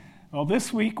Well,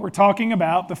 this week we're talking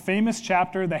about the famous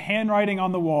chapter, The Handwriting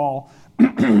on the Wall,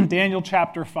 Daniel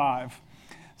chapter 5.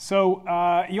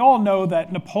 So you all know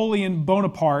that Napoleon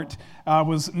Bonaparte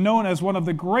was known as one of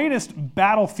the greatest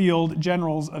battlefield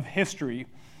generals of history.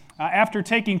 After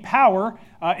taking power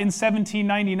in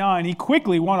 1799, he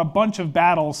quickly won a bunch of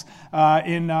battles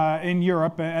in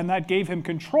Europe, and that gave him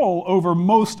control over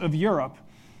most of Europe.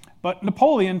 But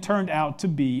Napoleon turned out to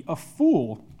be a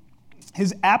fool.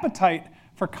 His appetite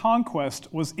for conquest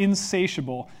was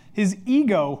insatiable. His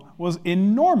ego was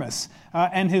enormous,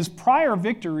 and his prior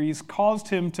victories caused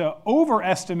him to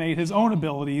overestimate his own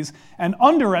abilities and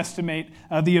underestimate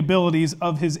the abilities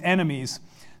of his enemies.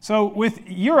 So with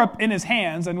Europe in his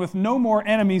hands and with no more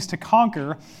enemies to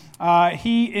conquer,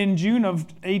 he, in June of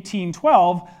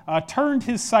 1812, turned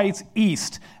his sights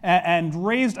east and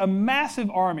raised a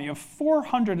massive army of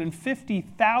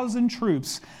 450,000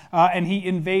 troops, and he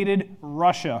invaded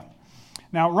Russia.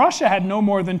 Now, Russia had no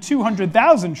more than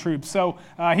 200,000 troops, so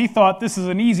he thought this is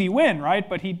an easy win, right?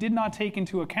 But he did not take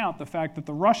into account the fact that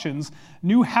the Russians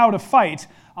knew how to fight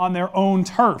on their own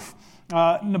turf.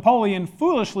 Napoleon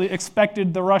foolishly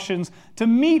expected the Russians to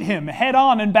meet him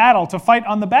head-on in battle, to fight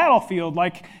on the battlefield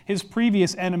like his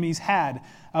previous enemies had.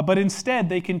 But instead,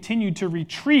 they continued to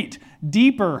retreat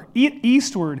deeper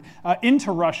eastward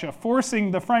into Russia,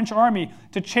 forcing the French army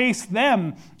to chase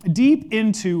them deep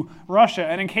into Russia.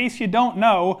 And in case you don't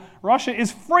know, Russia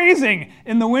is freezing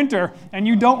in the winter, and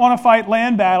you don't want to fight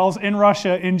land battles in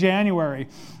Russia in January.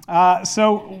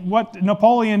 So what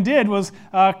Napoleon did was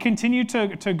continue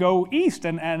to go east,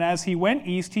 and as he went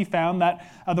east, he found that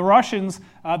the Russians,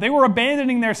 they were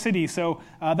abandoning their city. So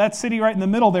that city right in the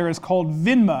middle there is called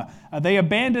Vilna. They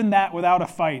abandoned that without a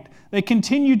fight. They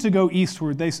continued to go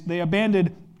eastward. They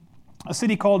abandoned a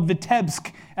city called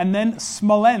Vitebsk and then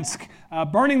Smolensk,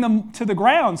 burning them to the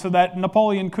ground so that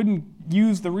Napoleon couldn't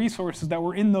use the resources that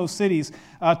were in those cities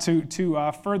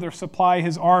to further supply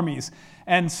his armies.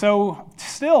 And so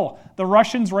still, the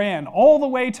Russians ran all the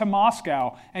way to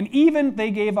Moscow, and even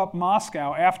they gave up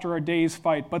Moscow after a day's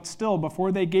fight, but still,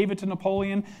 before they gave it to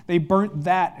Napoleon, they burnt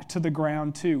that to the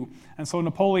ground too. And so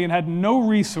Napoleon had no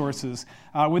resources.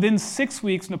 Within 6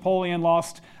 weeks, Napoleon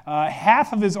lost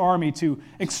half of his army to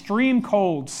extreme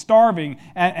cold, starving,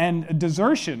 and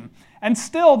desertion. And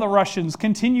still the Russians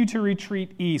continue to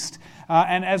retreat east.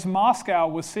 And as Moscow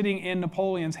was sitting in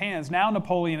Napoleon's hands, now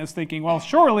Napoleon is thinking, well,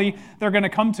 surely they're going to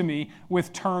come to me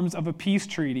with terms of a peace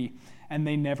treaty. And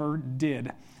they never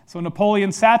did. So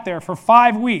Napoleon sat there for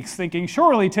 5 weeks thinking,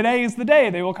 surely today is the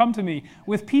day they will come to me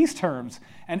with peace terms.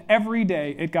 And every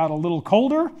day it got a little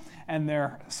colder and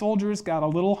their soldiers got a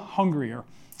little hungrier.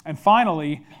 And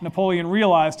finally, Napoleon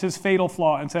realized his fatal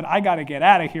flaw and said, I got to get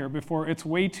out of here before it's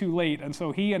way too late. And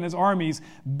so he and his armies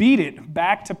beat it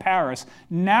back to Paris,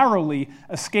 narrowly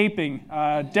escaping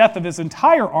death of his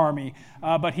entire army,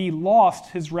 but he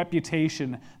lost his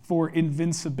reputation for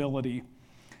invincibility.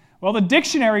 Well, the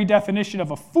dictionary definition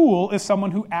of a fool is someone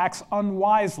who acts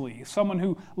unwisely, someone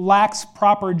who lacks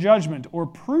proper judgment or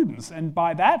prudence. And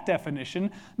by that definition,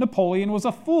 Napoleon was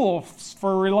a fool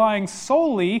for relying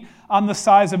solely on the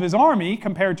size of his army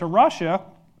compared to Russia,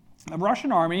 the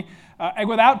Russian army, and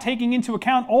without taking into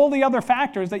account all the other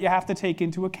factors that you have to take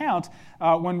into account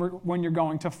when you're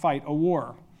going to fight a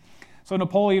war. So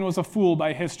Napoleon was a fool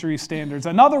by history's standards.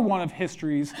 Another one of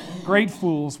history's great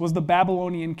fools was the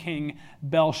Babylonian king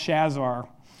Belshazzar.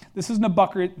 This is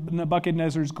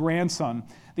Nebuchadnezzar's grandson.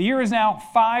 The year is now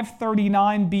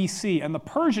 539 BC, and the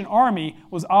Persian army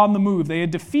was on the move. They had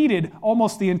defeated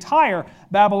almost the entire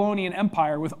Babylonian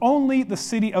Empire with only the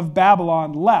city of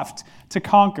Babylon left to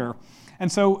conquer.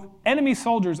 And so enemy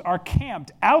soldiers are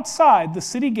camped outside the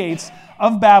city gates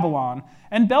of Babylon,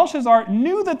 and Belshazzar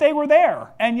knew that they were there,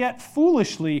 and yet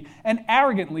foolishly and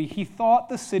arrogantly he thought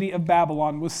the city of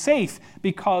Babylon was safe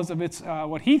because of its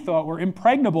what he thought were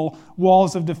impregnable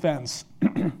walls of defense.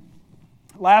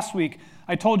 Last week,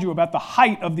 I told you about the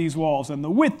height of these walls and the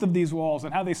width of these walls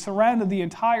and how they surrounded the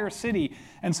entire city.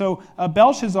 And so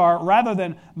Belshazzar, rather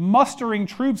than mustering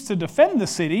troops to defend the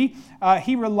city,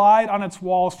 he relied on its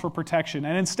walls for protection.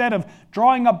 And instead of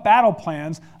drawing up battle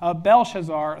plans,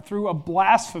 Belshazzar threw a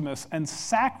blasphemous and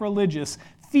sacrilegious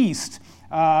feast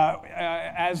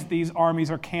as these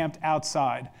armies are camped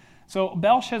outside. So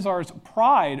Belshazzar's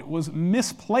pride was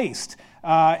misplaced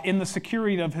in the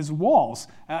security of his walls,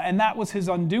 and that was his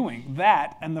undoing,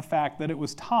 that and the fact that it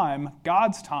was time,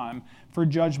 God's time, for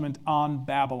judgment on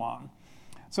Babylon.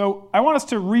 So I want us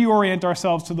to reorient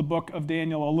ourselves to the book of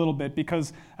Daniel a little bit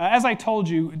because, as I told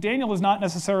you, Daniel is not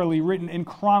necessarily written in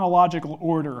chronological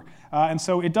order. And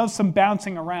so it does some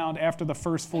bouncing around after the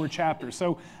first 4 chapters.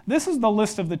 So this is the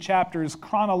list of the chapters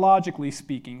chronologically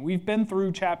speaking. We've been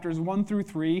through chapters 1 through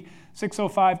 3,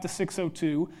 605 to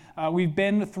 602. We've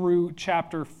been through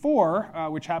chapter 4,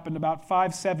 which happened about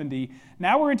 570.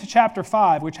 Now we're into chapter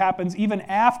 5, which happens even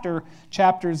after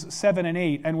chapters 7 and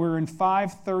 8, and we're in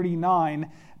 539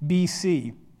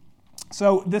 BC.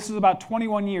 So this is about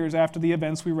 21 years after the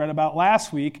events we read about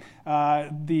last week,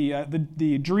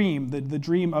 the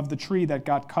dream of the tree that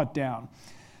got cut down.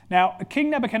 Now, King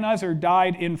Nebuchadnezzar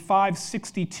died in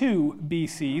 562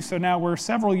 BC, so now we're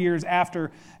several years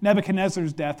after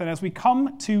Nebuchadnezzar's death. And as we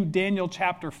come to Daniel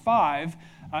chapter 5,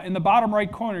 in the bottom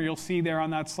right corner, you'll see there on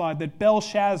that slide that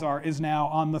Belshazzar is now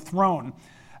on the throne.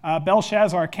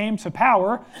 Belshazzar came to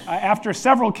power after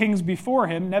several kings before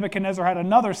him. Nebuchadnezzar had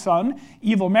another son,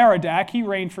 Evil-Merodach. He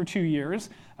reigned for 2 years.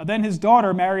 Then his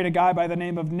daughter married a guy by the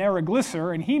name of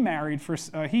Neriglissar, and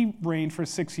he reigned for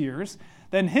 6 years.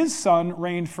 Then his son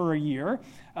reigned for a year.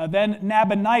 Then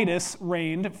Nabonidus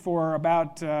reigned for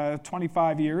about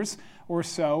 25 years or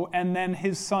so. And then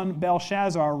his son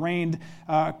Belshazzar reigned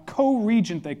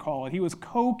co-regent, they call it. He was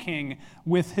co-king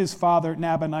with his father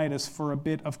Nabonidus for a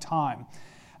bit of time.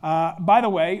 By the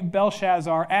way,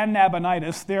 Belshazzar and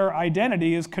Nabonidus, their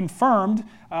identity is confirmed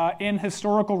in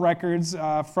historical records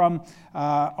from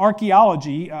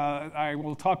archaeology. I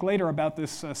will talk later about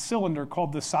this cylinder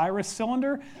called the Cyrus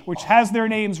cylinder, which has their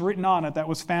names written on it that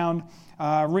was found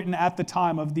written at the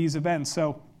time of these events.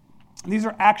 So these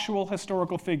are actual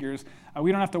historical figures.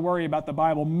 We don't have to worry about the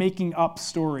Bible making up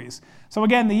stories. So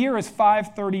again, the year is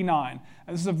 539.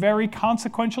 This is a very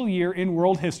consequential year in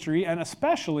world history, and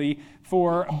especially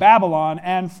for Babylon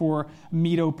and for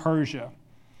Medo-Persia.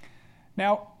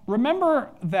 Now, remember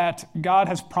that God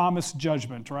has promised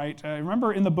judgment, right?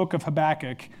 Remember in the book of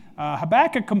Habakkuk,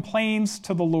 Habakkuk complains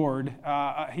to the Lord.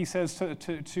 He says to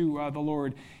the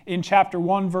Lord in chapter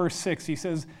 1, verse 6, he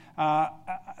says,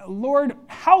 Lord,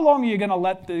 how long are you going to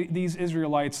let these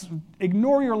Israelites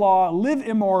ignore your law, live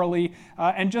immorally,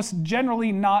 and just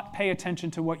generally not pay attention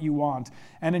to what you want?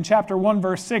 And in chapter 1,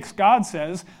 verse 6, God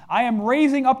says, I am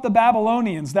raising up the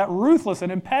Babylonians, that ruthless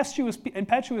and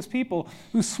impetuous people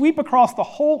who sweep across the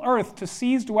whole earth to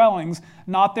seize dwellings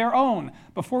not their own.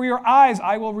 Before your eyes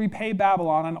I will repay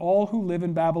Babylon and all who live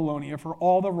in Babylonia for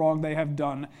all the wrong they have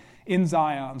done in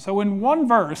Zion. So in one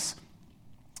verse,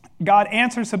 God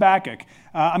answers Habakkuk,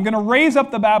 I'm going to raise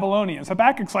up the Babylonians.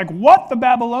 Habakkuk's like, what? The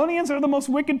Babylonians are the most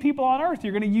wicked people on earth.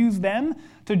 You're going to use them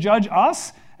to judge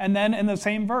us? And then in the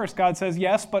same verse, God says,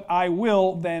 yes, but I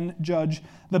will then judge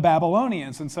the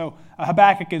Babylonians. And so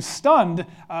Habakkuk is stunned,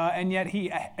 and yet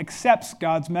he accepts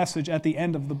God's message at the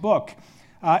end of the book.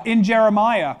 In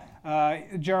Jeremiah,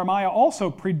 Jeremiah also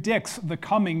predicts the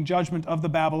coming judgment of the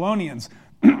Babylonians.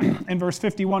 In verse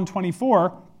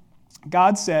 51-24,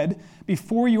 God said,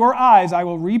 before your eyes I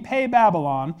will repay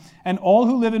Babylon and all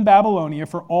who live in Babylonia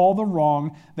for all the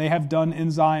wrong they have done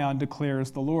in Zion,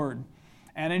 declares the Lord.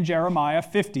 And in Jeremiah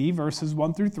 50, verses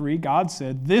 1 through 3, God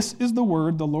said, this is the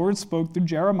word the Lord spoke through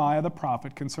Jeremiah the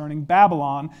prophet concerning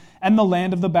Babylon and the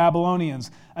land of the Babylonians.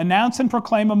 Announce and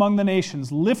proclaim among the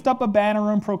nations, lift up a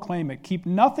banner and proclaim it. Keep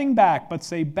nothing back, but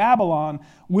say Babylon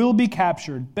will be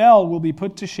captured. Bel will be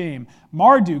put to shame.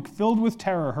 Marduk filled with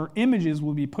terror. Her images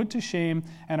will be put to shame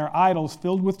and her idols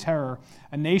filled with terror.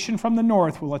 A nation from the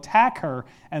north will attack her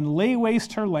and lay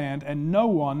waste her land, and no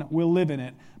one will live in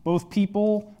it. Both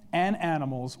people and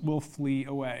animals will flee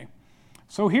away.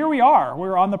 So here we are.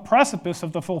 We're on the precipice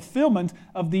of the fulfillment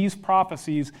of these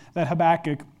prophecies that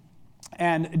Habakkuk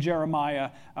and Jeremiah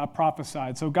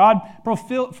prophesied. So God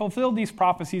fulfilled these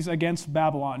prophecies against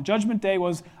Babylon. Judgment Day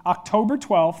was October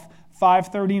 12th,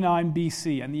 539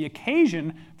 BC, and the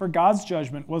occasion for God's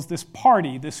judgment was this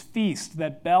party, this feast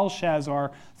that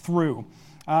Belshazzar threw.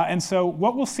 And so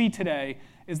what we'll see today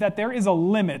is that there is a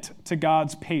limit to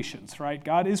God's patience, right?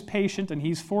 God is patient and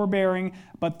he's forbearing,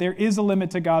 but there is a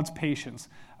limit to God's patience.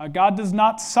 God does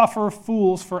not suffer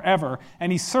fools forever,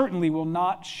 and he certainly will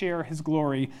not share his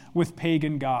glory with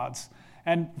pagan gods.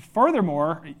 And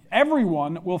furthermore,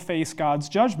 everyone will face God's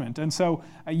judgment. And so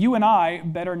you and I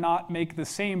better not make the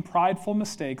same prideful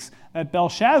mistakes that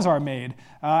Belshazzar made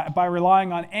by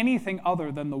relying on anything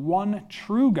other than the one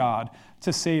true God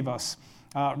to save us.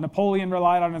 Napoleon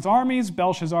relied on his armies,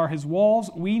 Belshazzar his walls.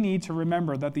 We need to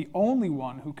remember that the only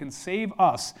one who can save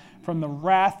us from the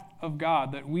wrath of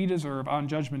God that we deserve on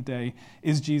Judgment Day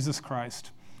is Jesus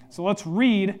Christ. So let's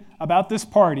read about this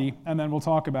party, and then we'll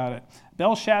talk about it.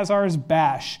 Belshazzar's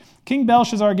bash. King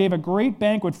Belshazzar gave a great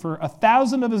banquet for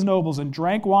 1,000 of his nobles and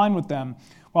drank wine with them.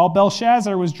 While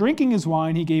Belshazzar was drinking his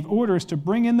wine, he gave orders to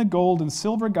bring in the gold and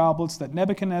silver goblets that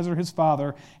Nebuchadnezzar his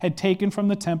father had taken from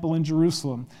the temple in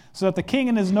Jerusalem, so that the king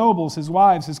and his nobles, his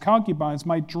wives, his concubines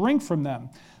might drink from them.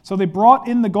 So they brought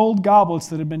in the gold goblets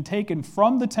that had been taken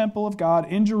from the temple of God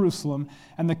in Jerusalem,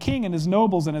 and the king and his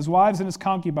nobles and his wives and his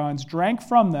concubines drank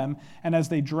from them, and as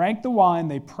they drank the wine,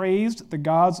 they praised the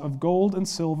gods of gold and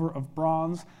silver, of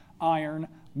bronze, iron,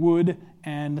 wood,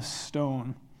 and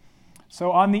stone.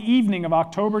 So on the evening of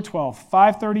October 12th,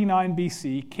 539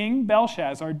 BC, King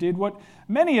Belshazzar did what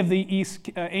many of the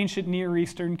ancient Near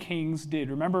Eastern kings did.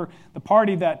 Remember the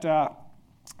party that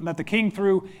the king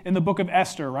threw in the book of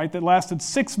Esther, right? That lasted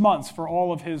 6 months for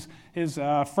all of his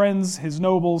friends, his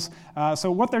nobles.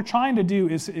 So what they're trying to do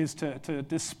is to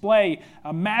display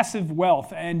a massive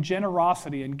wealth and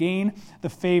generosity and gain the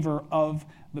favor of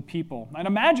the people. And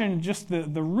imagine just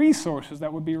the resources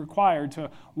that would be required to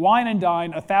wine and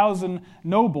dine 1,000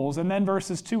 nobles. And then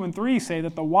verses 2 and 3 say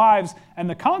that the wives and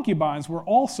the concubines were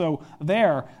also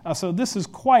there. So this is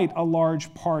quite a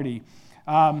large party.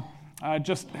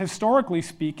 Just historically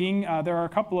speaking, there are a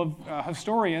couple of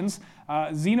historians,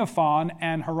 Xenophon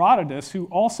and Herodotus, who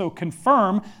also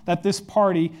confirm that this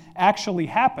party actually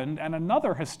happened. And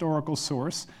another historical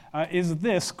source is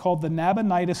this, called the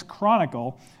Nabonidus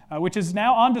Chronicle, which is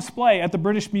now on display at the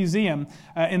British Museum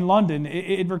in London.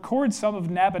 It records some of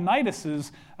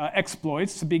Nabonidus's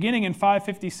exploits. Beginning in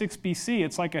 556 BC,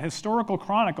 it's like a historical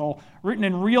chronicle written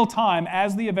in real time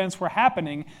as the events were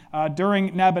happening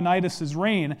during Nabonidus's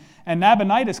reign. And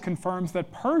Nabonidus confirms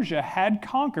that Persia had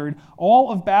conquered all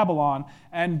of Babylon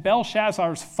and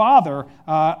Belshazzar's father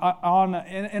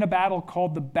in a battle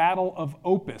called the Battle of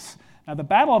Opis. Now, the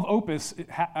Battle of Opis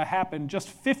happened just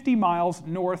 50 miles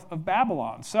north of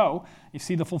Babylon. So you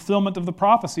see the fulfillment of the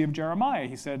prophecy of Jeremiah.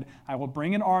 He said, I will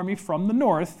bring an army from the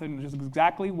north, and this is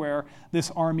exactly where this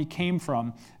army came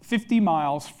from, 50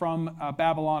 miles from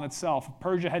Babylon itself.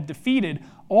 Persia had defeated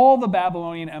all the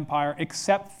Babylonian Empire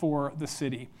except for the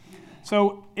city.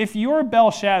 So if you're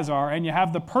Belshazzar and you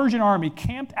have the Persian army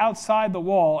camped outside the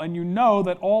wall and you know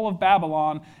that all of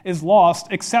Babylon is lost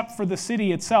except for the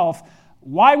city itself,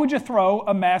 why would you throw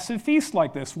a massive feast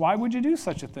like this? Why would you do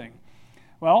such a thing?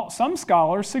 Well, some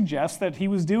scholars suggest that he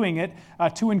was doing it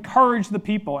to encourage the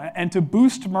people and to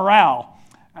boost morale.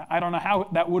 I don't know how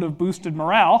that would have boosted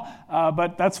morale,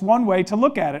 but that's one way to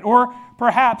look at it. Or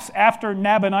perhaps after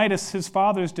Nabonidus, his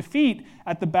father's defeat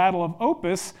at the Battle of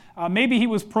Opis, maybe he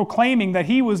was proclaiming that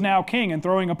he was now king and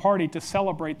throwing a party to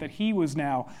celebrate that he was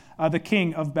now the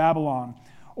king of Babylon.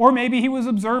 Or maybe he was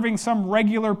observing some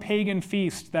regular pagan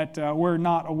feast that we're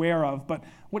not aware of. But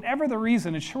whatever the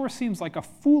reason, it sure seems like a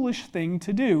foolish thing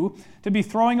to do, to be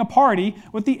throwing a party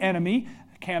with the enemy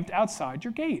camped outside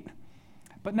your gate.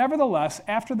 But nevertheless,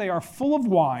 after they are full of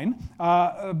wine,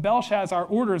 Belshazzar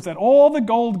orders that all the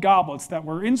gold goblets that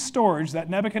were in storage that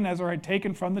Nebuchadnezzar had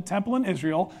taken from the temple in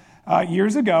Israel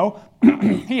years ago,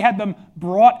 he had them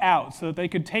brought out so that they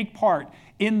could take part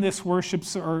in this worship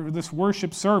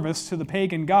service to the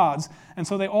pagan gods. And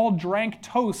so they all drank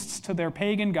toasts to their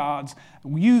pagan gods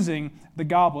using the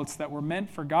goblets that were meant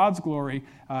for God's glory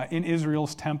in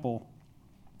Israel's temple.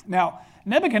 Now,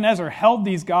 Nebuchadnezzar held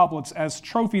these goblets as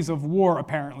trophies of war,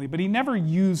 apparently, but he never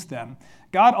used them.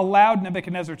 God allowed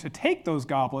Nebuchadnezzar to take those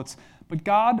goblets, but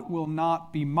God will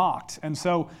not be mocked. And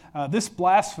so this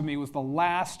blasphemy was the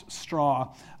last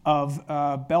straw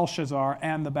of Belshazzar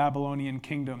and the Babylonian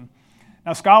kingdom.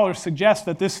 Now, scholars suggest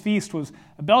that this feast was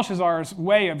Belshazzar's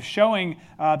way of showing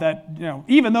that,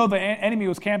 even though the enemy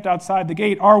was camped outside the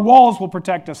gate, our walls will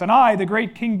protect us, and I, the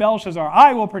great King Belshazzar,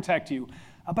 I will protect you.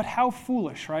 But how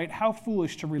foolish, right? How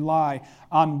foolish to rely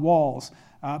on walls.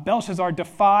 Belshazzar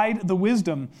defied the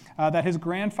wisdom that his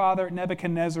grandfather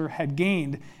Nebuchadnezzar had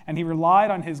gained, and he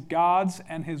relied on his gods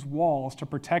and his walls to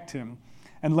protect him.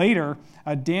 And later,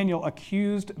 Daniel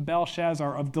accused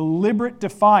Belshazzar of deliberate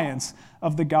defiance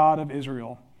of the God of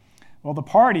Israel. Well, the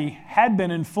party had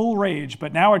been in full rage,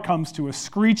 but now it comes to a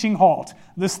screeching halt.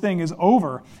 This thing is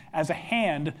over as a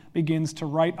hand begins to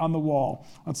write on the wall.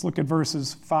 Let's look at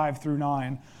verses 5 through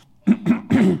 9.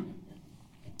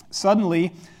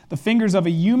 Suddenly, the fingers of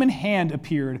a human hand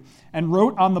appeared and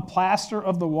wrote on the plaster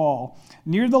of the wall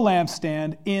near the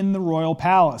lampstand in the royal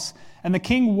palace. And the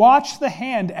king watched the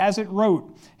hand as it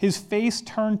wrote. His face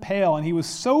turned pale, and he was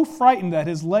so frightened that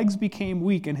his legs became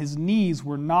weak and his knees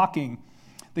were knocking.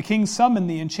 The king summoned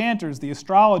the enchanters, the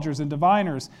astrologers, and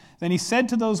diviners. Then he said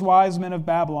to those wise men of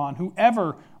Babylon,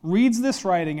 "Whoever reads this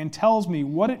writing and tells me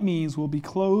what it means will be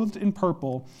clothed in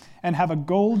purple and have a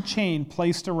gold chain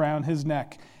placed around his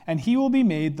neck, and he will be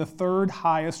made the third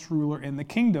highest ruler in the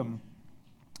kingdom."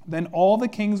 Then all the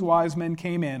king's wise men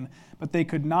came in, but they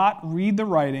could not read the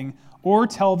writing or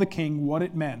tell the king what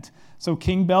it meant. So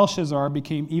King Belshazzar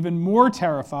became even more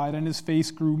terrified, and his face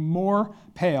grew more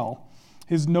pale.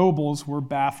 His nobles were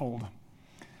baffled.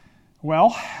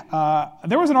 Well,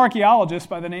 there was an archaeologist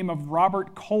by the name of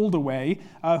Robert Koldewey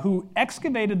who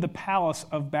excavated the palace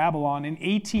of Babylon in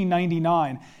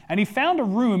 1899, and he found a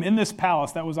room in this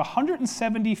palace that was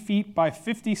 170 feet by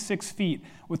 56 feet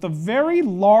with a very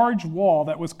large wall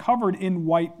that was covered in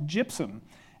white gypsum.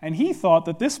 And he thought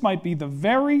that this might be the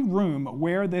very room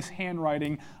where this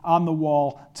handwriting on the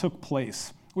wall took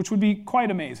place, which would be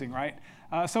quite amazing, right?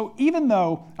 So even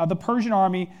though the Persian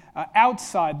army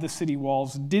outside the city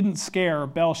walls didn't scare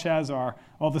Belshazzar,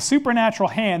 well, the supernatural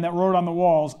hand that wrote on the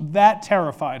walls, that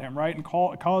terrified him, right? And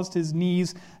caused his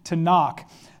knees to knock.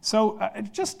 So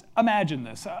just imagine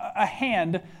this. A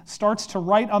hand starts to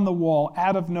write on the wall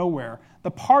out of nowhere. The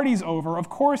party's over. Of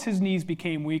course his knees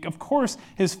became weak. Of course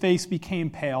his face became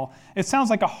pale. It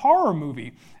sounds like a horror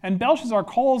movie. And Belshazzar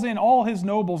calls in all his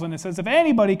nobles and it says, "If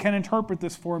anybody can interpret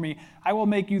this for me, I will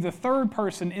make you the third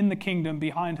person in the kingdom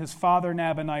behind his father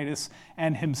Nabonidus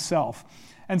and himself."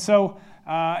 And so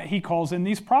he calls in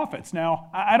these prophets. Now,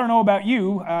 I don't know about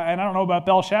you, and I don't know about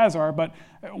Belshazzar, but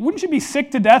wouldn't you be sick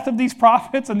to death of these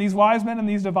prophets and these wise men and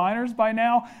these diviners by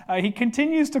now? He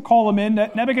continues to call them in.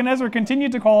 Nebuchadnezzar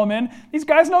continued to call them in. These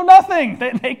guys know nothing.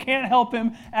 They can't help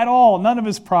him at all. None of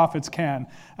his prophets can.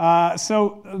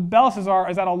 So Belshazzar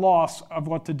is at a loss of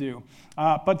what to do.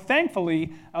 But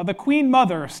thankfully, the queen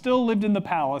mother still lived in the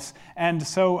palace, and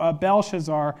so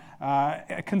Belshazzar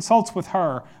consults with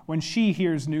her when she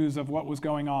hears news of what was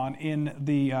going on in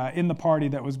the party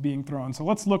that was being thrown. So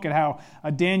let's look at how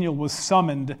Daniel was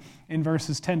summoned in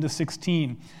verses 10 to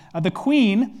 16. The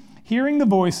queen, hearing the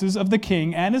voices of the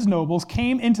king and his nobles,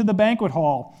 came into the banquet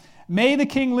hall. "May the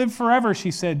king live forever,"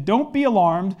 she said. "Don't be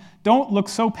alarmed. Don't look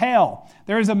so pale.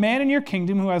 There is a man in your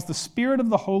kingdom who has the spirit of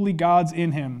the holy gods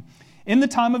in him. In the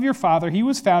time of your father, he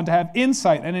was found to have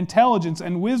insight and intelligence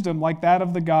and wisdom like that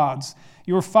of the gods.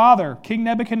 Your father, King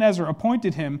Nebuchadnezzar,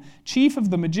 appointed him chief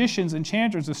of the magicians,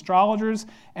 enchanters, astrologers,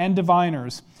 and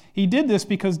diviners. He did this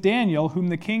because Daniel, whom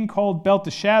the king called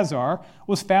Belteshazzar,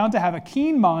 was found to have a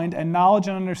keen mind and knowledge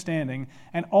and understanding,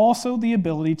 and also the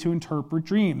ability to interpret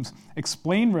dreams,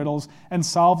 explain riddles, and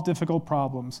solve difficult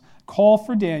problems. Call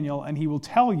for Daniel, and he will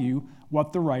tell you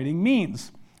what the writing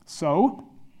means." So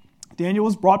Daniel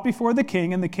was brought before the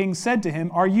king, and the king said to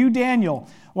him, "Are you Daniel,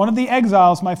 one of the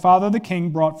exiles my father the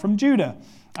king brought from Judah?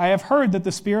 I have heard that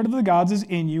the spirit of the gods is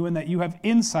in you, and that you have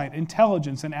insight,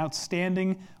 intelligence, and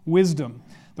outstanding wisdom.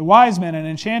 The wise men and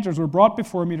enchanters were brought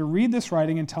before me to read this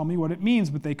writing and tell me what it means,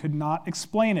 but they could not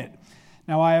explain it.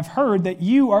 Now I have heard that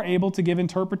you are able to give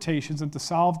interpretations and to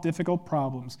solve difficult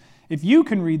problems. If you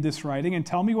can read this writing and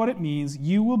tell me what it means,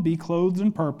 you will be clothed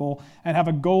in purple and have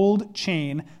a gold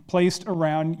chain placed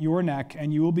around your neck,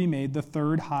 and you will be made the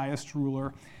third highest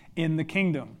ruler in the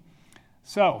kingdom."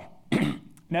 So,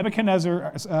 news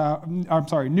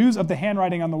of the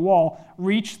handwriting on the wall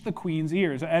reached the queen's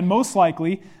ears. And most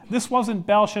likely, this wasn't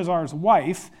Belshazzar's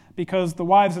wife, because the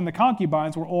wives and the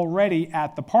concubines were already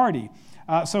at the party.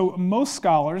 So most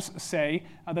scholars say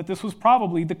that this was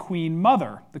probably the queen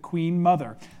mother.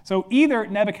 So either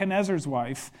Nebuchadnezzar's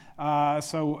wife,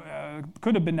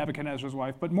 could have been Nebuchadnezzar's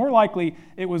wife, but more likely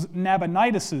it was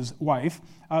Nabonidus' wife,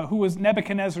 who was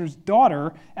Nebuchadnezzar's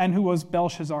daughter and who was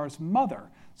Belshazzar's mother.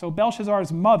 So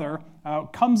Belshazzar's mother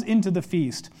comes into the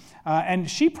feast, and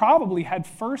she probably had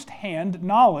firsthand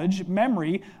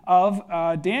memory of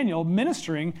Daniel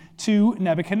ministering to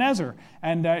Nebuchadnezzar.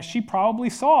 And she probably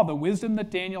saw the wisdom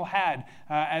that Daniel had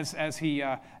as he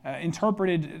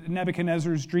interpreted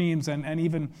Nebuchadnezzar's dreams, and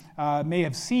even may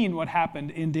have seen what happened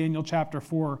in Daniel chapter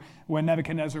 4 when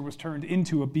Nebuchadnezzar was turned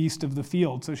into a beast of the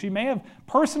field. So she may have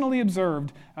personally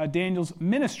observed Daniel's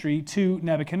ministry to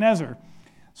Nebuchadnezzar.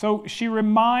 So she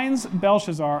reminds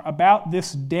Belshazzar about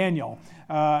this Daniel,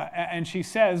 and she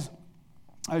says,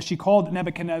 she called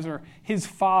Nebuchadnezzar his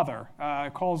father,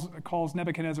 calls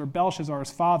Nebuchadnezzar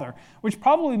Belshazzar's father, which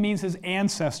probably means his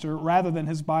ancestor rather than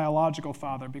his biological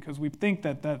father, because we think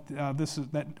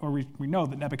we know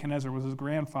that Nebuchadnezzar was his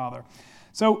grandfather.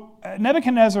 So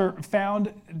Nebuchadnezzar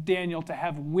found Daniel to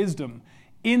have wisdom,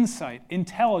 insight,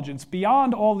 intelligence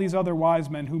beyond all these other wise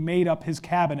men who made up his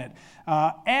cabinet.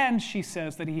 And she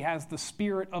says that he has the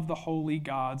spirit of the holy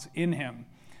gods in him.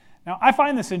 Now, I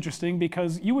find this interesting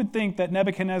because you would think that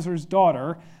Nebuchadnezzar's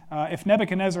daughter, if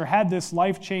Nebuchadnezzar had this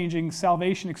life-changing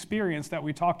salvation experience that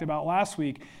we talked about last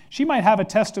week, she might have a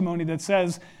testimony that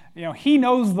says, he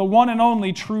knows the one and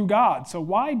only true God. So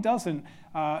why doesn't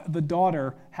the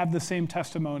daughter have the same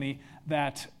testimony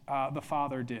that the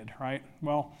father did, right?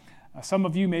 Well, some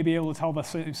of you may be able to tell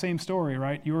the same story,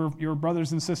 right? You're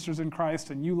brothers and sisters in Christ,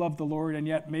 and you love the Lord, and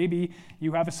yet maybe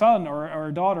you have a son or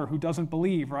a daughter who doesn't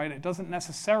believe, right? It doesn't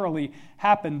necessarily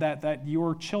happen that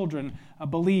your children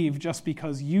believe just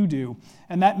because you do.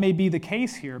 And that may be the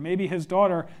case here. Maybe his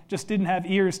daughter just didn't have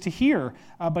ears to hear,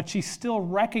 but she still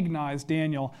recognized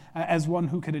Daniel as one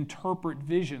who could interpret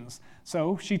visions.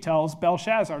 So she tells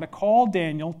Belshazzar to call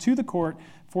Daniel to the court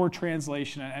for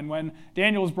translation. And when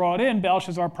Daniel was brought in,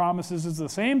 Belshazzar promises the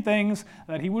same things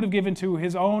that he would have given to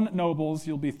his own nobles.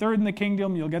 You'll be third in the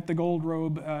kingdom, you'll get the gold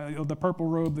robe, the purple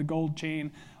robe, the gold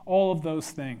chain, all of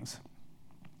those things.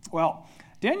 Well,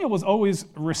 Daniel was always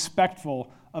respectful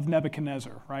of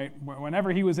Nebuchadnezzar, right?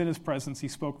 Whenever he was in his presence, he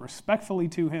spoke respectfully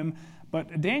to him,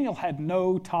 but Daniel had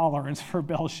no tolerance for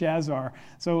Belshazzar.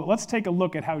 So let's take a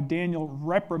look at how Daniel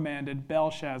reprimanded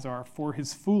Belshazzar for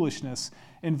his foolishness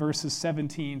in verses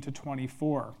 17 to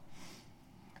 24.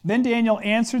 Then Daniel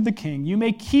answered the king, "You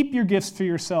may keep your gifts for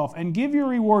yourself and give your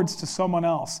rewards to someone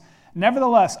else.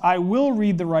 Nevertheless, I will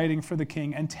read the writing for the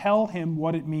king and tell him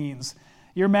what it means.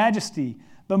 Your Majesty,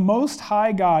 the Most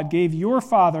High God gave your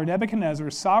father Nebuchadnezzar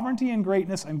sovereignty and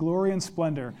greatness and glory and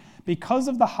splendor. Because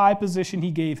of the high position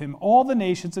he gave him, all the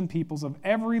nations and peoples of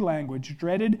every language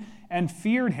dreaded and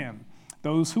feared him.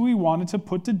 Those who he wanted to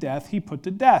put to death, he put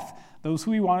to death. Those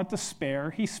who he wanted to spare,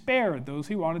 he spared. Those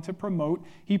he wanted to promote,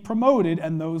 he promoted.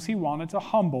 And those he wanted to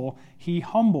humble, he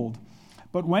humbled.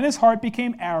 But when his heart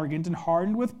became arrogant and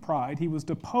hardened with pride, he was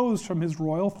deposed from his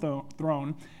royal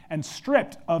throne and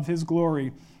stripped of his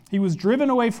glory. He was driven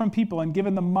away from people and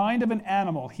given the mind of an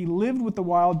animal. He lived with the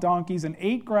wild donkeys and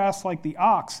ate grass like the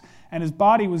ox, and his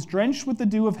body was drenched with the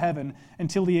dew of heaven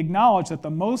until he acknowledged that the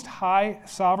Most High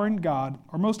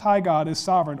God is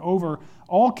sovereign over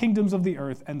all kingdoms of the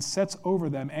earth and sets over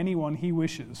them anyone he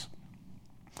wishes.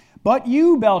 But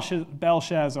you,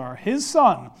 Belshazzar, his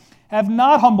son, have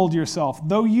not humbled yourself,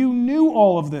 though you knew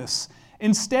all of this.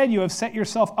 Instead, you have set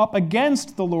yourself up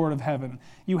against the Lord of heaven.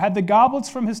 You had the goblets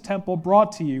from his temple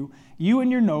brought to you. You and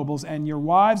your nobles and your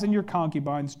wives and your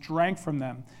concubines drank from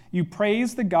them. You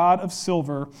praised the God of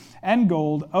silver and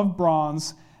gold, of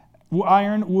bronze,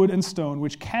 iron, wood, and stone,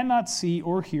 which cannot see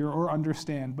or hear or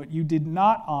understand. But you did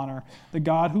not honor the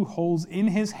God who holds in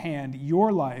his hand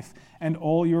your life and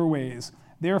all your ways.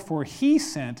 Therefore, he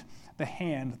sent the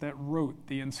hand that wrote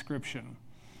the inscription."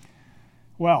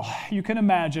 Well, you can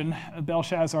imagine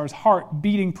Belshazzar's heart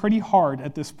beating pretty hard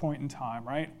at this point in time,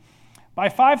 right? By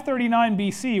 539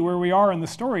 BC, where we are in the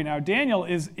story now, Daniel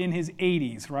is in his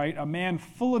 80s, right? A man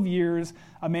full of years,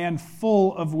 a man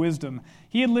full of wisdom.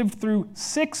 He had lived through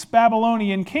 6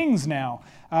 Babylonian kings now.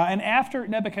 And after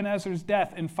Nebuchadnezzar's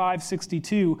death in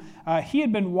 562, he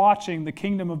had been watching the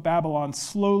kingdom of Babylon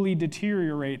slowly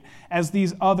deteriorate as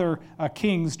these other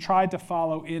kings tried to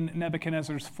follow in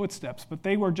Nebuchadnezzar's footsteps. But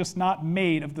they were just not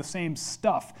made of the same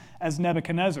stuff as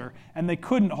Nebuchadnezzar, and they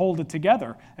couldn't hold it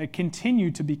together. It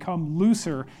continued to become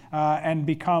looser and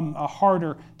become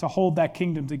harder to hold that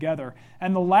kingdom together.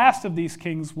 And the last of these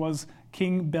kings was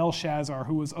King Belshazzar,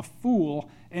 who was a fool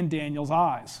in Daniel's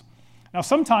eyes. Now,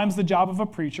 sometimes the job of a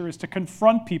preacher is to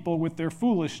confront people with their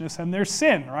foolishness and their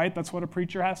sin, right? That's what a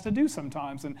preacher has to do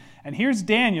sometimes. And here's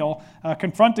Daniel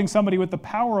confronting somebody with the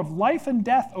power of life and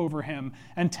death over him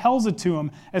and tells it to him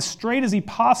as straight as he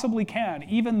possibly can,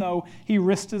 even though he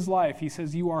risked his life. He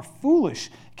says, "You are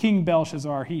foolish, King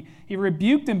Belshazzar." He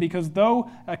rebuked him because though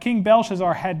King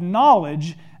Belshazzar had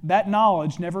knowledge, that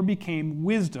knowledge never became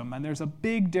wisdom. And there's a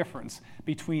big difference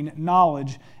between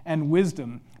knowledge and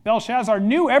wisdom. Belshazzar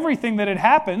knew everything that had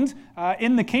happened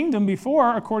in the kingdom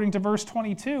before, according to verse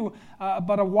 22,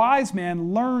 but a wise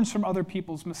man learns from other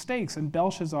people's mistakes, and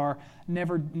Belshazzar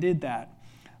never did that.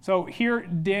 So here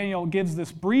Daniel gives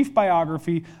this brief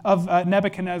biography of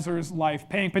Nebuchadnezzar's life,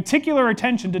 paying particular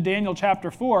attention to Daniel chapter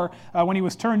 4 when he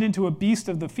was turned into a beast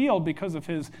of the field because of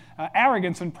his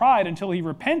arrogance and pride until he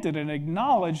repented and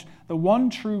acknowledged the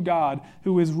one true God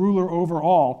who is ruler over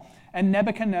all. And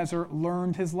Nebuchadnezzar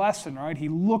learned his lesson, right? He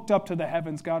looked up to the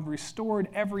heavens. God restored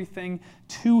everything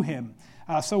to him.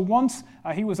 So once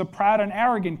he was a proud and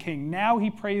arrogant king. Now he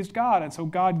praised God, and so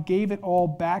God gave it all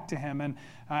back to him. And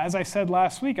as I said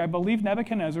last week, I believe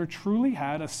Nebuchadnezzar truly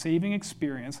had a saving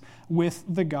experience with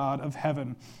the God of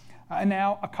heaven. And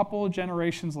now, a couple of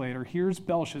generations later, here's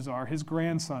Belshazzar, his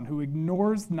grandson, who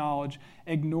ignores knowledge,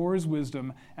 ignores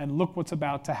wisdom, and look what's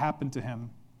about to happen to him.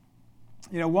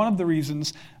 One of the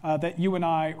reasons that you and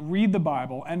I read the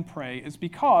Bible and pray is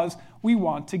because we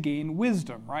want to gain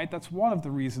wisdom, right? That's one of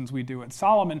the reasons we do it.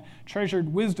 Solomon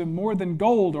treasured wisdom more than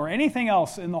gold or anything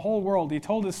else in the whole world. He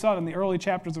told his son in the early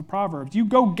chapters of Proverbs, you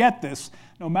go get this.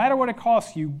 No matter what it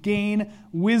costs you, gain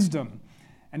wisdom.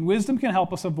 And wisdom can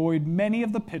help us avoid many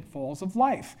of the pitfalls of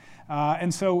life.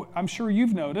 And so I'm sure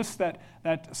you've noticed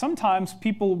that sometimes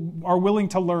people are willing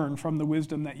to learn from the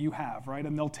wisdom that you have, right?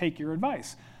 And they'll take your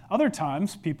advice. Other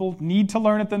times, people need to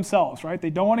learn it themselves, right? They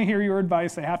don't want to hear your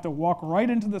advice. They have to walk right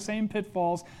into the same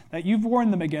pitfalls that you've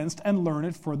warned them against and learn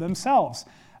it for themselves.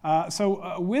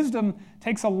 So wisdom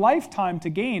takes a lifetime to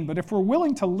gain, but if we're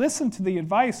willing to listen to the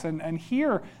advice and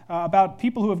hear about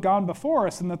people who have gone before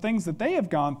us and the things that they have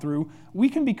gone through, we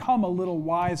can become a little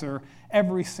wiser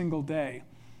every single day.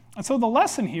 And so the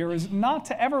lesson here is not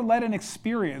to ever let an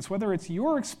experience, whether it's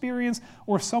your experience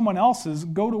or someone else's,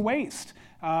 go to waste.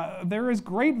 There is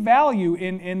great value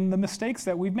in the mistakes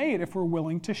that we've made if we're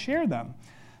willing to share them.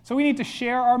 So we need to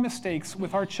share our mistakes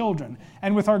with our children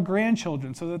and with our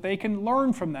grandchildren so that they can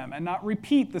learn from them and not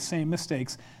repeat the same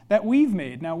mistakes that we've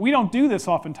made. Now, we don't do this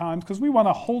oftentimes because we want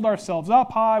to hold ourselves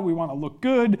up high. We want to look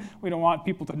good. We don't want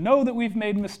people to know that we've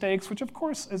made mistakes, which of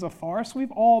course is a farce.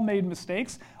 We've all made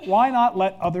mistakes. Why not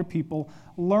let other people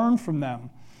learn from them?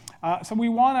 So we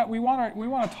want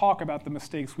to talk about the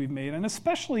mistakes we've made, and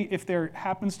especially if there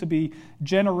happens to be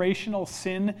generational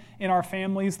sin in our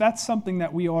families, that's something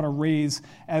that we ought to raise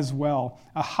as well.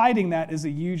 Hiding that is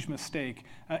a huge mistake.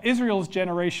 Israel's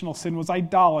generational sin was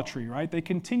idolatry, right? They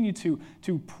continued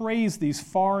to praise these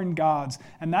foreign gods,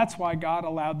 and that's why God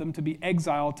allowed them to be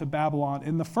exiled to Babylon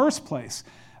in the first place.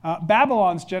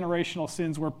 Babylon's generational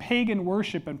sins were pagan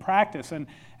worship and practice, and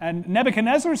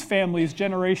Nebuchadnezzar's family's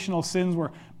generational sins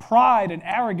were pride and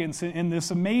arrogance in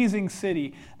this amazing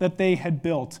city that they had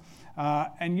built.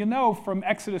 And you know from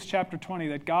Exodus chapter 20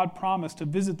 that God promised to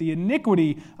visit the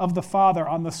iniquity of the father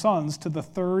on the sons to the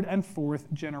third and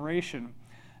fourth generation.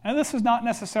 And this is not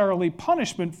necessarily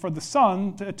punishment for the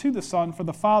son, to the son for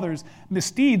the father's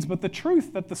misdeeds, but the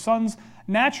truth that the sons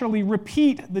naturally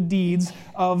repeat the deeds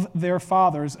of their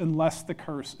fathers unless the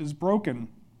curse is broken.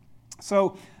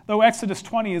 So, though Exodus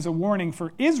 20 is a warning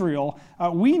for Israel,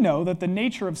 we know that the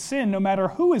nature of sin, no matter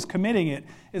who is committing it,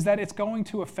 is that it's going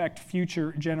to affect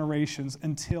future generations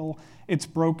until it's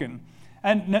broken.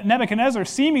 And Nebuchadnezzar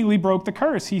seemingly broke the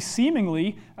curse. He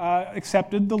seemingly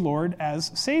accepted the Lord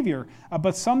as Savior.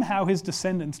 But somehow his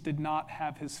descendants did not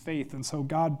have his faith. And so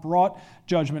God brought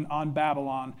judgment on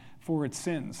Babylon for its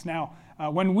sins. Now,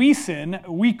 when we sin,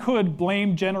 we could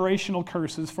blame generational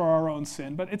curses for our own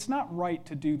sin. But it's not right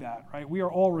to do that, right? We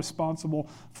are all responsible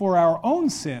for our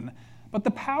own sin. But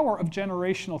the power of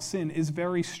generational sin is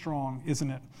very strong,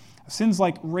 isn't it? Sins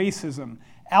like racism,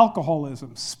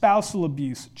 alcoholism, spousal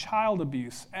abuse, child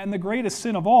abuse, and the greatest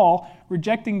sin of all,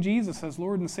 rejecting Jesus as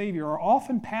Lord and Savior, are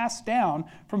often passed down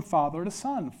from father to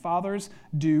son. Fathers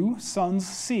do, sons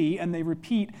see, and they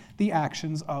repeat the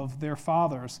actions of their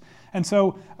fathers. And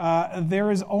so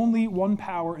there is only one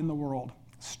power in the world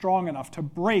strong enough to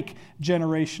break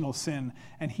generational sin,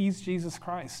 and he's Jesus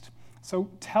Christ.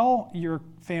 So tell your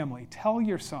family, tell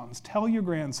your sons, tell your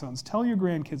grandsons, tell your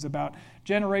grandkids about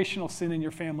generational sin in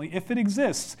your family, if it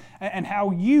exists, and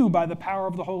how you, by the power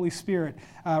of the Holy Spirit,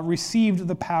 received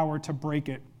the power to break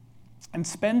it. And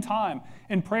spend time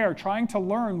in prayer trying to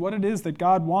learn what it is that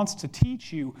God wants to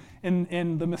teach you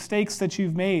in the mistakes that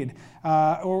you've made,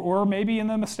 or maybe in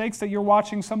the mistakes that you're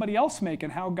watching somebody else make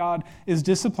and how God is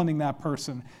disciplining that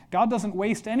person. God doesn't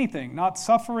waste anything, not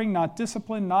suffering, not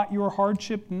discipline, not your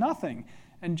hardship, nothing.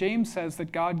 And James says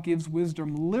that God gives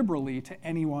wisdom liberally to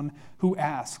anyone who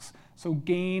asks. So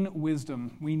gain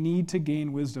wisdom. We need to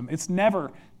gain wisdom. It's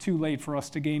never too late for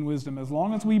us to gain wisdom as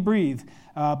long as we breathe.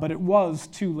 But it was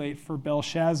too late for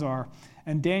Belshazzar.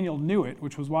 And Daniel knew it,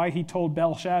 which was why he told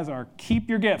Belshazzar, keep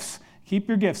your gifts. Keep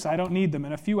your gifts. I don't need them.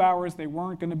 In a few hours, they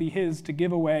weren't going to be his to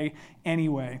give away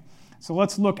anyway. So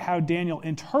let's look how Daniel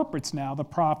interprets now the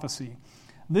prophecy.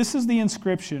 This is the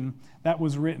inscription that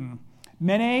was written.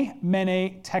 Mene,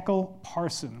 Mene, Tekel,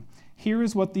 Parsin. Here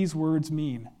is what these words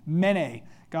mean. Mene.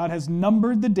 God has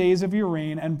numbered the days of your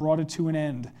reign and brought it to an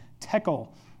end.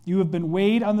 Tekel, you have been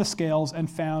weighed on the scales and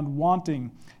found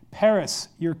wanting. Peres,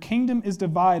 your kingdom is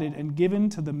divided and given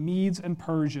to the Medes and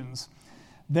Persians.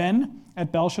 Then,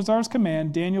 at Belshazzar's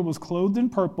command, Daniel was clothed in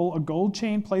purple, a gold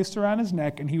chain placed around his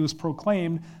neck, and he was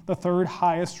proclaimed the third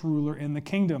highest ruler in the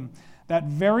kingdom. That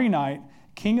very night,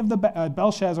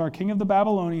 Belshazzar, king of the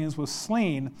Babylonians, was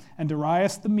slain, and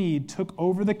Darius the Mede took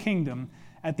over the kingdom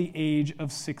at the age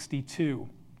of 62.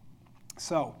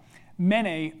 So,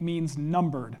 Mene means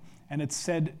numbered, and it's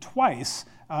said twice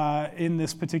in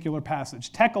this particular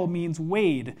passage. Tekel means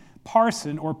weighed.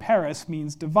 Parsin or Paris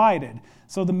means divided.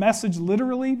 So the message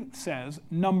literally says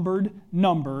numbered,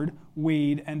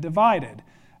 weighed, and divided.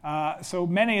 So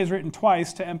Mene is written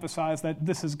twice to emphasize that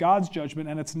this is God's judgment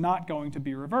and it's not going to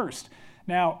be reversed.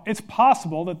 Now, it's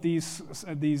possible that these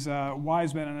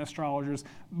wise men and astrologers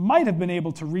might have been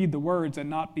able to read the words and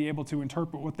not be able to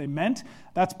interpret what they meant.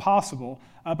 That's possible.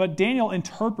 But Daniel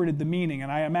interpreted the meaning,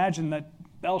 and I imagine that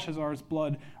Belshazzar's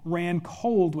blood ran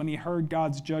cold when he heard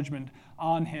God's judgment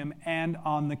on him and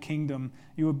on the kingdom.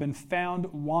 You have been found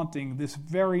wanting. This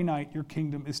very night your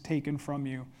kingdom is taken from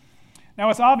you. Now,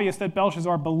 it's obvious that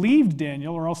Belshazzar believed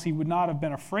Daniel, or else he would not have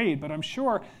been afraid, but I'm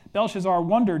sure Belshazzar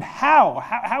wondered,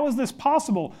 how is this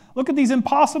possible? Look at these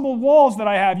impossible walls that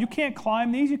I have. You can't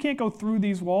climb these. You can't go through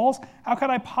these walls. How could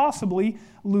I possibly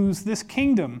lose this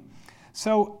kingdom?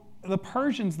 So the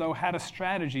Persians, though, had a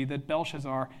strategy that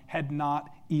Belshazzar had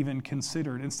not even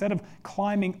considered. Instead of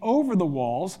climbing over the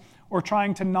walls or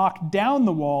trying to knock down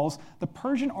the walls, the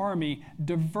Persian army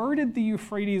diverted the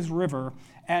Euphrates River,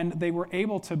 and they were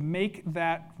able to make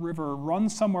that river run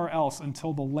somewhere else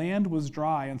until the land was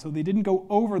dry. And so they didn't go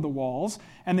over the walls,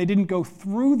 and they didn't go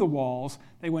through the walls.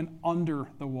 They went under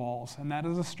the walls. And that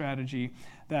is a strategy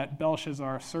that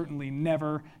Belshazzar certainly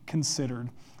never considered.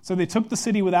 So they took the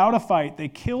city without a fight. They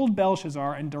killed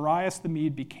Belshazzar, and Darius the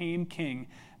Mede became king.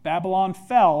 Babylon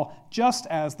fell just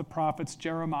as the prophets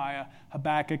Jeremiah,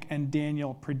 Habakkuk, and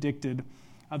Daniel predicted.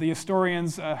 The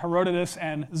historians Herodotus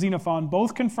and Xenophon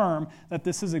both confirm that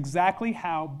this is exactly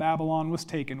how Babylon was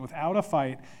taken, without a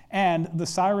fight. And the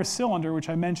Cyrus Cylinder, which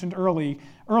I mentioned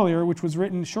earlier, which was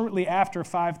written shortly after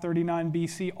 539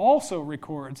 BC, also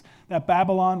records that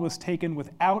Babylon was taken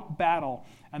without battle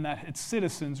and that its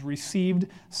citizens received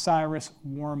Cyrus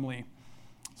warmly.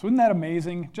 So isn't that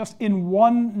amazing? Just in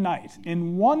one night,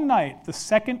 the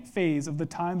second phase of the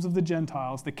times of the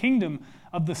Gentiles, the kingdom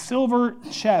of the silver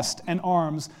chest and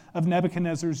arms of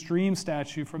Nebuchadnezzar's dream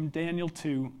statue from Daniel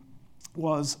 2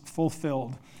 was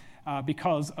fulfilled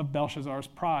because of Belshazzar's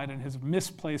pride and his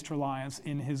misplaced reliance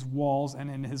in his walls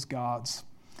and in his gods.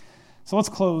 So let's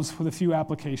close with a few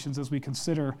applications as we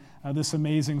consider this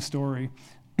amazing story.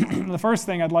 The first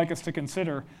thing I'd like us to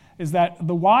consider is that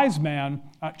the wise man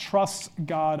trusts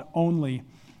God only.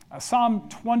 Psalm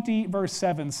 20, verse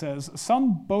 7 says,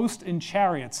 "Some boast in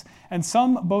chariots, and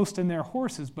some boast in their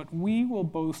horses, but we will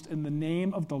boast in the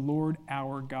name of the Lord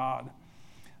our God."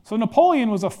 So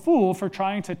Napoleon was a fool for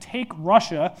trying to take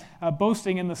Russia,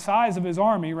 boasting in the size of his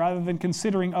army rather than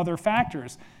considering other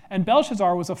factors. And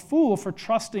Belshazzar was a fool for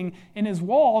trusting in his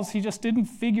walls. He just didn't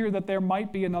figure that there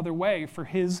might be another way for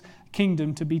his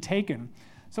kingdom to be taken.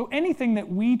 So anything that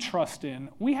we trust in,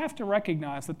 we have to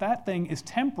recognize that that thing is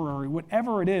temporary,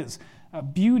 whatever it is.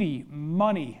 Beauty,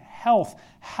 money, health,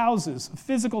 houses,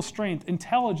 physical strength,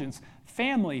 intelligence,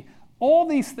 family, all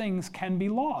these things can be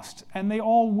lost, and they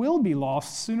all will be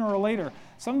lost sooner or later.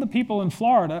 Some of the people in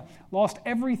Florida lost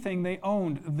everything they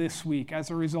owned this week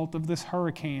as a result of this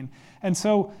hurricane. And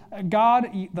so God,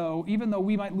 though, even though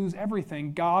we might lose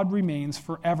everything, God remains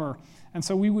forever. And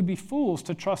so we would be fools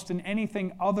to trust in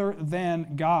anything other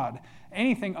than God.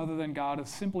 Anything other than God is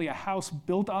simply a house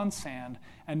built on sand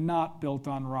and not built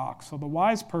on rock. So the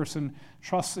wise person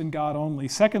trusts in God only.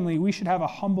 Secondly, we should have a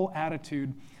humble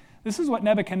attitude. This is what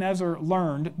Nebuchadnezzar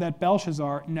learned that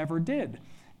Belshazzar never did.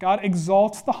 God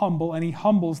exalts the humble and he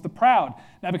humbles the proud.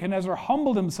 Nebuchadnezzar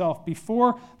humbled himself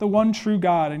before the one true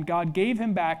God, and God gave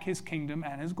him back his kingdom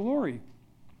and his glory.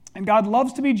 And God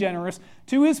loves to be generous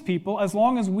to his people as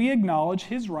long as we acknowledge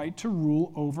his right to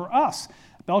rule over us.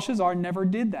 Belshazzar never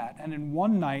did that, and in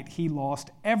one night he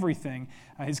lost everything.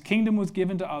 His kingdom was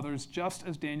given to others, just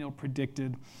as Daniel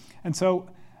predicted. And so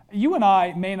you and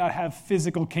I may not have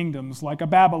physical kingdoms like a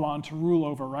Babylon to rule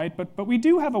over, right? But we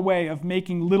do have a way of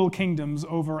making little kingdoms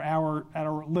over our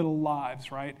little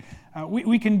lives, right?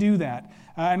 We can do that.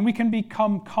 And we can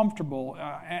become comfortable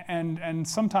and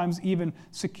sometimes even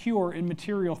secure in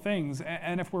material things.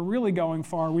 And if we're really going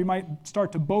far, we might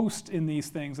start to boast in these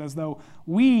things as though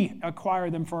we acquire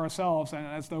them for ourselves and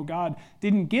as though God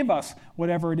didn't give us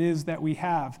whatever it is that we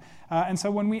have. And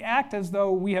so when we act as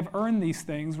though we have earned these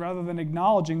things rather than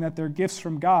acknowledging that they're gifts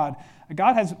from God,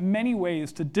 God has many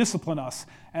ways to discipline us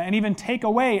and even take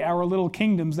away our little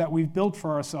kingdoms that we've built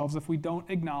for ourselves if we don't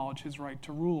acknowledge his right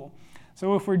to rule.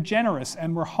 So if we're generous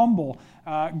and we're humble,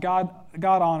 God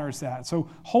honors that. So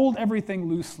hold everything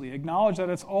loosely. Acknowledge that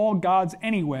it's all God's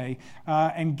anyway,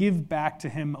 and give back to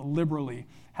him liberally.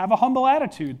 Have a humble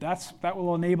attitude. That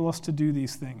will enable us to do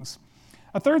these things.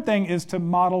 A third thing is to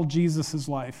model Jesus'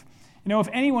 life. You know, if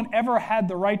anyone ever had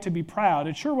the right to be proud,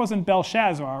 it sure wasn't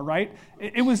Belshazzar, right?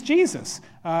 It was Jesus.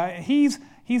 He's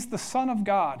the Son of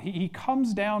God. He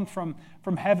comes down from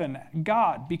heaven.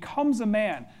 God becomes a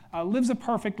man, lives a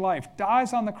perfect life,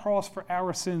 dies on the cross for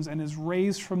our sins, and is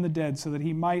raised from the dead so that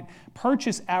he might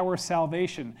purchase our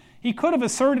salvation. He could have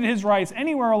asserted his rights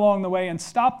anywhere along the way and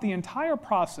stopped the entire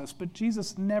process, but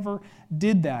Jesus never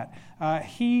did that.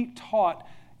 He taught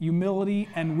humility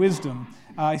and wisdom.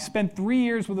 He spent 3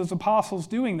 years with his apostles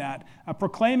doing that,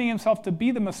 proclaiming himself to be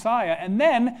the Messiah. And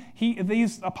then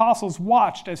these apostles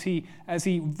watched as he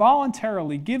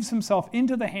voluntarily gives himself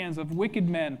into the hands of wicked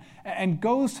men and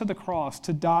goes to the cross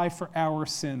to die for our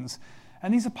sins.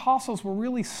 And these apostles were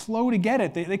really slow to get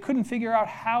it. They couldn't figure out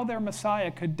how their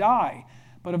Messiah could die.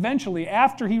 But eventually,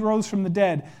 after he rose from the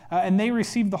dead and they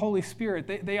received the Holy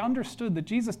Spirit, they understood that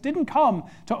Jesus didn't come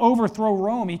to overthrow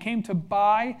Rome. He came to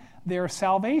buy their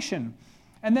salvation.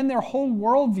 And then their whole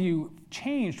worldview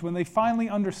changed when they finally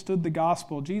understood the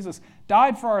gospel. Jesus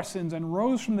died for our sins and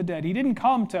rose from the dead. He didn't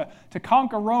come to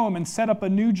conquer Rome and set up a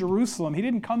new Jerusalem. He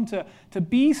didn't come to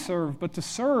be served, but to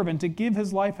serve and to give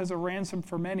his life as a ransom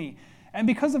for many. And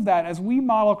because of that, as we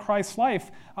model Christ's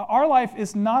life, our life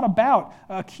is not about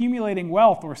accumulating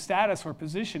wealth or status or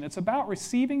position. It's about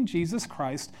receiving Jesus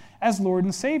Christ as Lord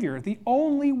and Savior, the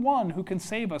only one who can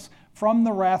save us from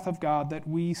the wrath of God that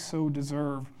we so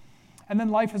deserve. And then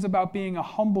life is about being a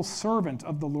humble servant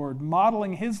of the Lord,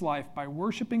 modeling his life by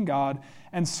worshiping God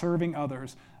and serving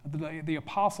others. The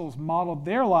apostles modeled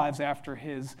their lives after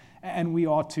his, and we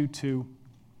ought to too.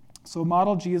 So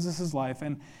model Jesus' life,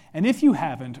 and if you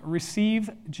haven't, receive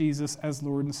Jesus as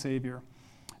Lord and Savior.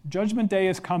 Judgment Day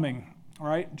is coming, all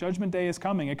right? Judgment Day is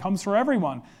coming. It comes for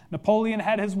everyone. Napoleon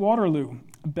had his Waterloo.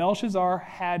 Belshazzar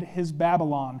had his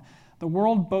Babylon. The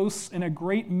world boasts in a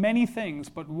great many things,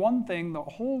 but one thing the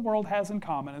whole world has in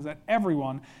common is that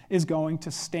everyone is going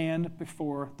to stand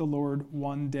before the Lord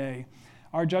one day.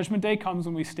 Our judgment day comes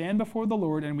when we stand before the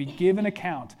Lord and we give an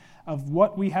account of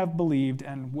what we have believed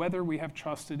and whether we have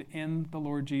trusted in the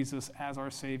Lord Jesus as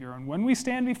our Savior. And when we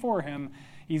stand before him,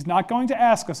 he's not going to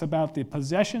ask us about the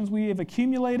possessions we have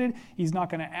accumulated. He's not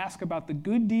going to ask about the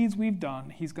good deeds we've done.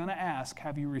 He's going to ask,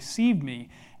 have you received me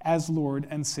as Lord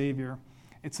and Savior?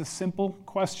 It's a simple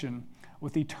question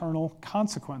with eternal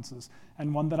consequences,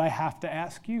 and one that I have to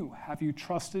ask you. Have you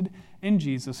trusted in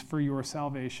Jesus for your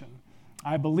salvation?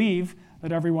 I believe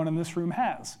that everyone in this room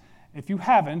has. If you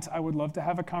haven't, I would love to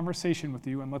have a conversation with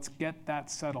you, and let's get that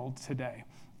settled today.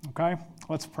 Okay?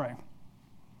 Let's pray.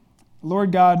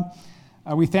 Lord God,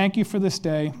 we thank you for this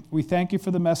day. We thank you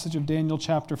for the message of Daniel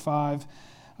chapter 5.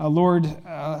 Lord,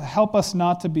 help us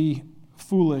not to be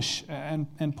foolish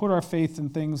and put our faith in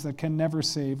things that can never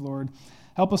save, Lord.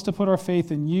 Help us to put our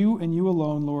faith in you and you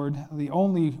alone, Lord, the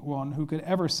only one who could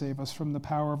ever save us from the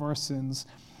power of our sins.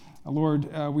 Lord,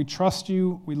 we trust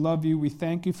you, we love you, we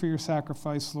thank you for your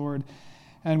sacrifice, Lord,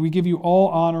 and we give you all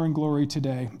honor and glory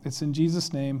today. It's in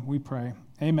Jesus' name we pray.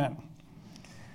 Amen.